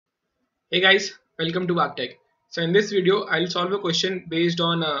Hey guys, welcome to Tech. So in this video, I'll solve a question based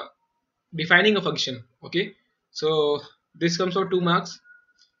on defining a function. Okay, so this comes for 2 marks.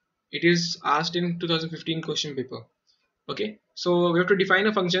 It is asked in 2015 question paper. Okay, so we have to define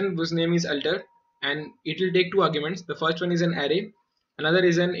a function whose name is alter, and it will take two arguments. The first one is an array, another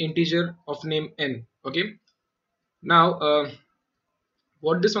is an integer of name n. Okay, now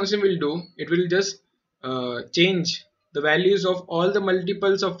what this function will do, it will just change the values of all the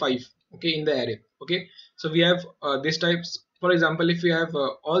multiples of 5, okay, in the array. Okay, so we have this types. For example, if we have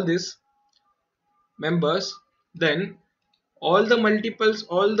all these members, then all the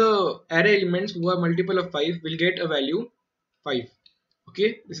array elements who are multiple of 5 will get a value 5.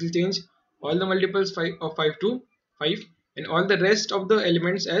 Okay, this will change all the multiples 5 of 5 to 5, and all the rest of the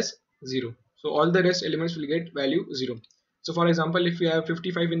elements as 0. So all the rest elements will get value 0. So for example, if we have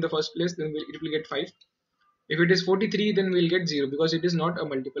 55 in the first place, then it will get 5. If it is 43, then we'll get 0 because it is not a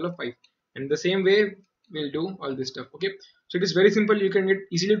multiple of 5. And the same way we'll do all this stuff. Okay, so it is very simple. You can get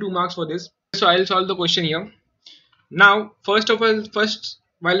easily 2 marks for this. So I'll solve the question here. Now, first of all,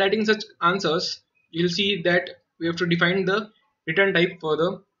 while writing such answers, you'll see that we have to define the return type for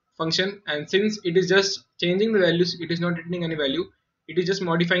the function, and since it is just changing the values, it is not returning any value, it is just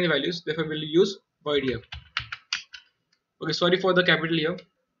modifying the values, therefore we'll use void here. Okay, sorry for the capital here.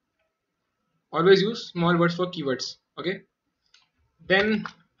 Always use small words for keywords. Okay, then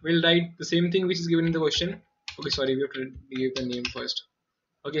we'll write the same thing which is given in the question. Okay, sorry, we have to give the name first.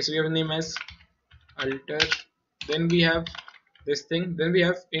 Okay, so we have a name as alter, then we have this thing, then we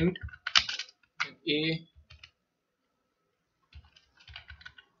have int a.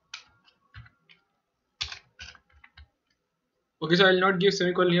 Okay, so I'll not give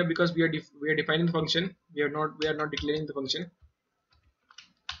semicolon here because we are defining the function. We are not declaring the function.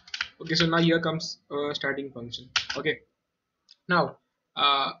 Okay, so now here comes starting function. Okay, now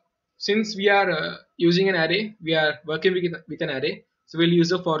since we are using an array, we are working with an array, so we'll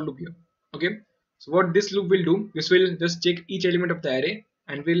use a for loop here. Okay, so what this loop will do, this will just check each element of the array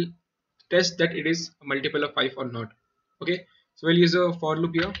and will test that it is a multiple of 5 or not. Okay, so we'll use a for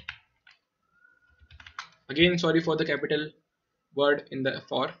loop here. Again, sorry for the capital word in the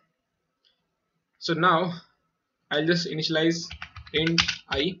for. So now I'll just initialize int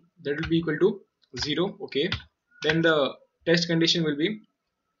I, that will be equal to 0. Okay, then the test condition will be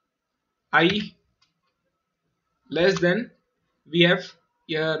I less than, we have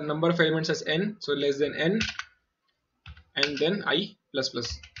here number of elements as n, so less than n, and then I plus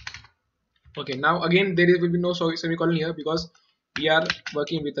plus. Okay, now again there will be no semicolon here because we are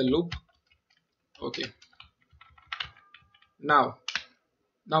working with a loop. Okay, now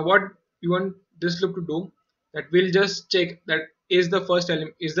what we want this loop to do, that will just check that is the first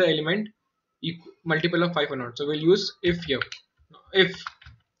element, is the element multiple of 5 or not. So we'll use if here.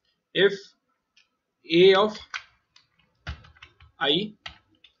 If a of I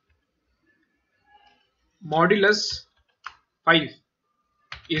modulus 5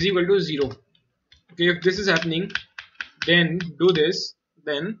 is equal to 0. Okay, if this is happening, then do this,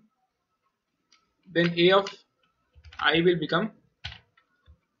 then a of I will be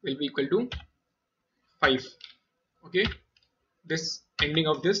equal to 5. Okay, this ending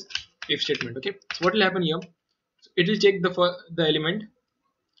of this if statement. Okay, so what will happen here, it will check the element.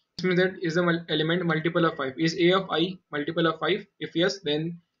 This means that is the element multiple of 5. Is a of I multiple of 5? If yes,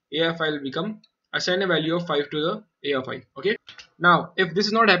 then a of I will become, assign a value of 5 to the a of I. Okay, now if this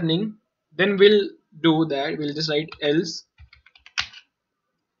is not happening, then we'll do that, we'll just write else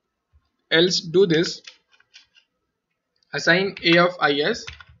do this, assign a of I as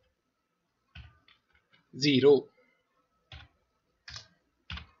 0.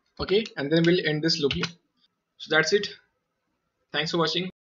 Okay, and then we'll end this loop here. So that's it. Thanks for watching.